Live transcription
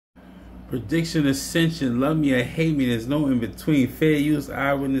Prediction Ascension, love me or hate me, there's no in between. Fair use,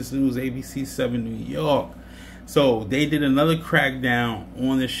 Eyewitness News, ABC 7 New York. So they did another crackdown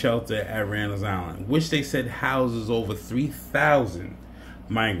on the shelter at Randall's Island, which they said houses over 3,000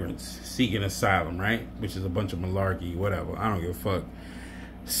 migrants seeking asylum, right? Which is a bunch of malarkey, whatever. I don't give a fuck.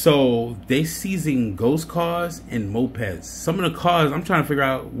 So they seizing ghost cars and mopeds. Some of the cars, I'm trying to figure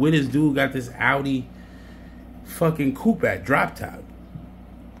out where this dude got this Audi fucking coupe at, drop top.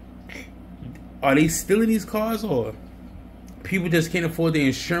 Are they stealing these cars, or people just can't afford the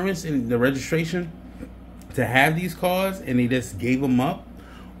insurance and the registration to have these cars and they just gave them up?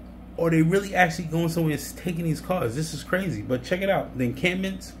 Or they really actually going somewhere and taking these cars? This is crazy. But check it out. The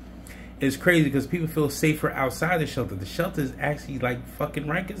encampments is crazy because people feel safer outside the shelter. The shelter is actually like fucking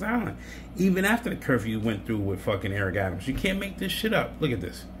Rikers Island. Even after the curfew went through with fucking Eric Adams. You can't make this shit up. Look at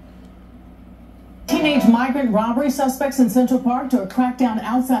this. Teenage migrant robbery suspects in Central Park to a crackdown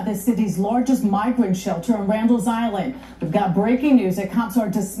outside the city's largest migrant shelter on Randall's Island. We've got breaking news that cops are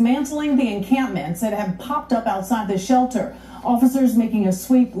dismantling the encampments that have popped up outside the shelter. Officers making a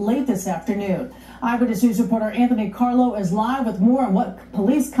sweep late this afternoon. Eyewitness News reporter Anthony Carlo is live with more on what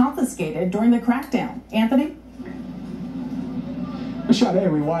police confiscated during the crackdown. Anthony?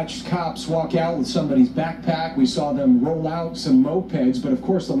 Sade, we watched cops walk out with somebody's backpack. We saw them roll out some mopeds. But of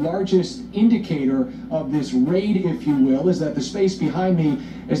course, the largest indicator of this raid, if you will, is that the space behind me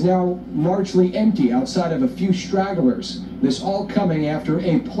is now largely empty outside of a few stragglers. This all coming after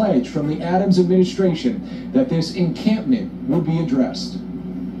a pledge from the Adams administration that this encampment would be addressed.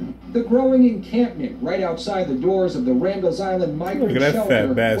 The growing encampment right outside the doors of the Randall's Island migrant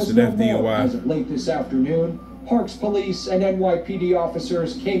shelter was no more as of late this afternoon. Parks Police and NYPD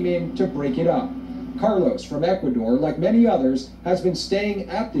officers came in to break it up. Carlos from Ecuador, like many others, has been staying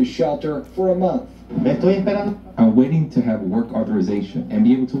at this shelter for a month. I'm waiting to have work authorization and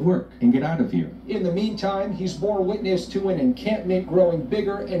be able to work and get out of here. In the meantime, he's bore witness to an encampment growing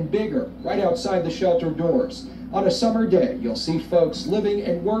bigger and bigger right outside the shelter doors. On a summer day, you'll see folks living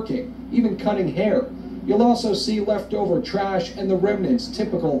and working, even cutting hair. You'll also see leftover trash and the remnants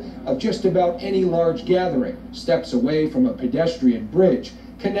typical of just about any large gathering, steps away from a pedestrian bridge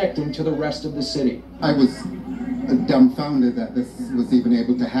connecting to the rest of the city. I was dumbfounded that this was even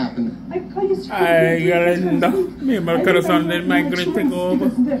able to happen.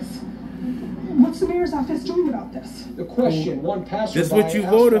 What's the mayor's office doing about this? The question one passerby This is what you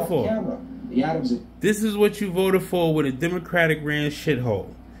voted for. Camera. The Adams. This is what you voted for with a Democratic ran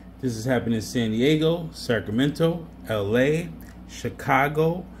shithole. This is happening in San Diego, Sacramento, LA,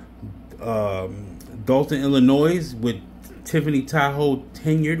 Chicago, Dalton, Illinois, with Tiffany Tahoe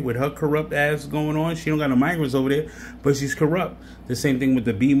tenured with her corrupt ass going on. She don't got no migrants over there, but she's corrupt. The same thing with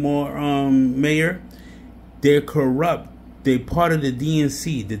the B-More mayor. They're corrupt. They're part of the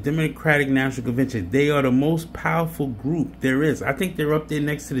DNC, the Democratic National Convention. They are the most powerful group there is. I think they're up there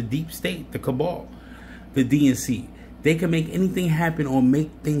next to the deep state, the cabal, the DNC. They can make anything happen or make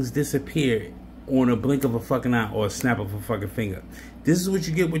things disappear on a blink of a fucking eye or a snap of a fucking finger. This is what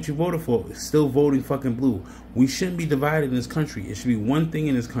you get what you voted for. Still voting fucking blue. We shouldn't be divided in this country. It should be one thing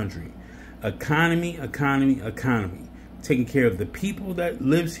in this country. Economy, economy, economy. Taking care of the people that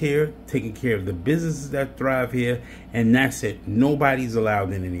lives here, taking care of the businesses that thrive here, and that's it. Nobody's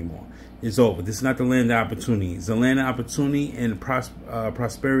allowed in anymore. It's over. This is not the land of opportunity. It's the land of opportunity and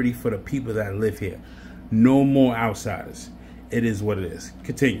prosperity for the people that live here. No more outsiders. It is what it is.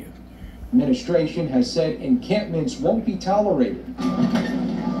 Continue. Administration has said encampments won't be tolerated.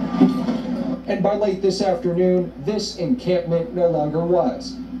 And by late this afternoon, this encampment no longer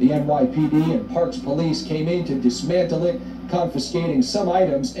was. The NYPD and Parks Police came in to dismantle it, confiscating some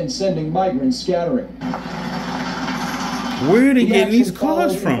items and sending migrants scattering. Where are they getting these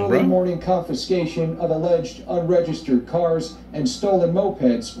cars from, bro? Early morning confiscation of alleged unregistered cars and stolen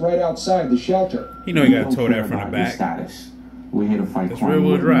mopeds right outside the shelter. You know you gotta tow that from the back. Status. We're here to fight That's crime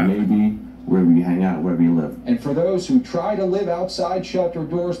wherever you may be, wherever you hang out, wherever you live. And for those who try to live outside shelter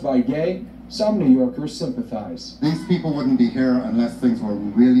doors by day, some New Yorkers sympathize. These people wouldn't be here unless things were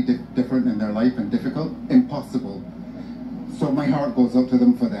really different in their life and difficult. Impossible. So my heart goes out to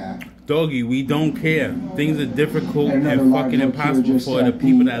them for that. Doggy, we don't care. Things are difficult and fucking impossible for the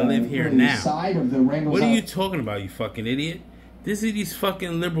people that live here now. What are you talking about, you fucking idiot? This is these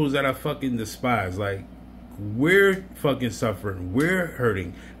fucking liberals that I fucking despise. Like, we're fucking suffering. We're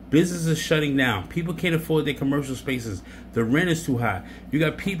hurting. Businesses are shutting down. People can't afford their commercial spaces. The rent is too high. You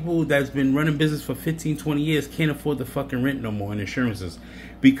got people that's been running business for 15, 20 years can't afford the fucking rent no more and insurances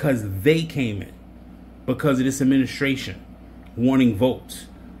because they came in. Because of this administration wanting votes.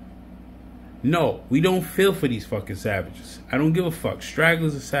 No, we don't feel for these fucking savages. I don't give a fuck.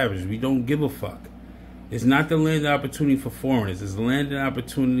 Stragglers are savages. We don't give a fuck. It's not the land of opportunity for foreigners. It's the land of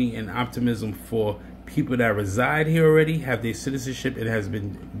opportunity and optimism for people that reside here already, have their citizenship, and has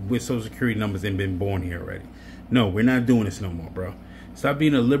been with social security numbers and been born here already. No, we're not doing this no more, bro. Stop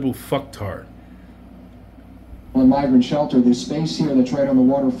being a liberal fucktard. On migrant shelter, this space here that's right on the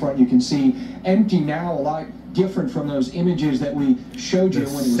waterfront, you can see empty now, a lot different from those images that we showed you The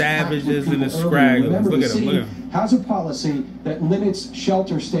when it was savages and the earlier. stragglers. Remember, Look the at them, city look at them. has a policy that limits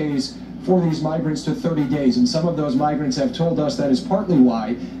shelter stays for these migrants to 30 days, and some of those migrants have told us that is partly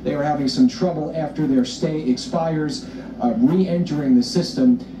why they are having some trouble after their stay expires, re-entering the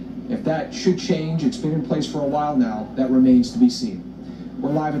system. If that should change, it's been in place for a while now, that remains to be seen. We're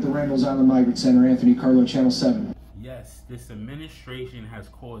live at the Randall's Island Migrant Center. Anthony Carlo, Channel 7. Yes, this administration has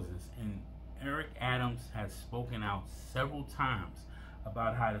causes, and Eric Adams has spoken out several times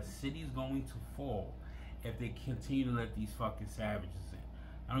about how the city's going to fall if they continue to let these fucking savages in.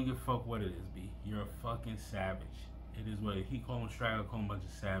 I don't give a fuck what it is, B. You're a fucking savage. It is what it is. He called them stragglers, call them a bunch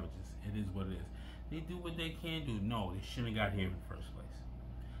of savages. It is what it is. They do what they can do. No, they shouldn't have got here in the first place.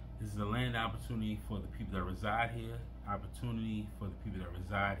 This is a land opportunity for the people that reside here. Opportunity for the people that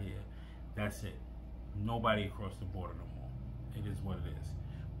reside here. That's it. Nobody across the border no more. It is what it is.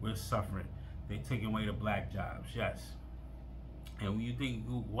 We're suffering. They're taking away the black jobs. Yes. And when you think,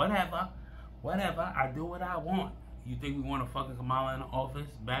 whatever, I do what I want. You think we want a fucking Kamala in the office?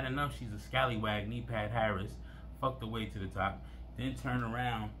 Bad enough she's a scallywag, knee pad Harris, fucked the way to the top. Then turn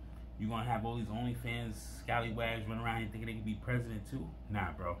around, you're gonna have all these OnlyFans scallywags running around here thinking they can be president too?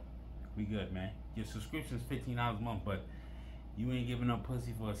 Nah, bro. We good, man. Your subscription's $15 a month, but you ain't giving up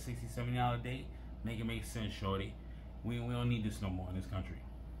pussy for a $60, $70 date? Make it make sense, shorty. We don't need this no more in this country.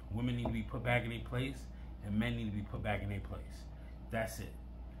 Women need to be put back in their place, and men need to be put back in their place. That's it.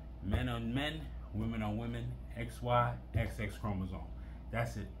 Men on men, women on women, XY, XX chromosome.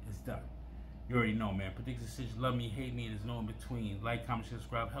 That's it. It's done. You already know, man. Predict decisions. Love me, hate me, and there's no in between. Like, comment,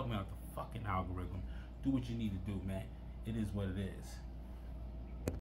 subscribe. Help me out the fucking algorithm. Do what you need to do, man. It is what it is.